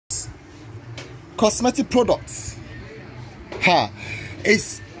cosmetic product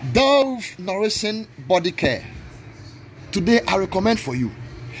is Dove Nourishing Body Care. Today I recommend for you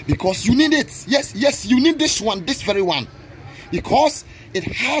because you need it. Yes, you need this one, this very one, because it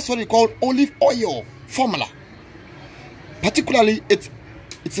has what we call olive oil formula. Particularly, it's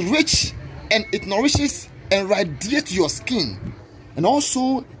rich and it nourishes and radiates your skin, and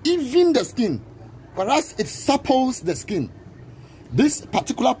also even the skin, whereas it supples the skin. This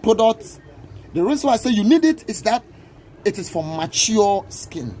particular product, the reason why I say you need it is that it is for mature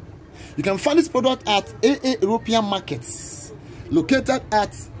skin. You can find this product at AA European markets, located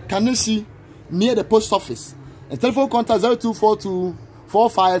at Kaneshie, near the post office. And telephone contact 0242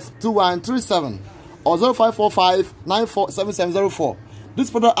 452137 or 0545 947704. This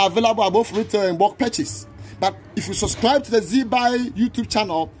product are available at both retail and bulk purchase. But if you subscribe to the Zbuy YouTube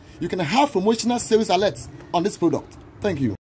channel, you can have promotional sales alerts on this product. Thank you.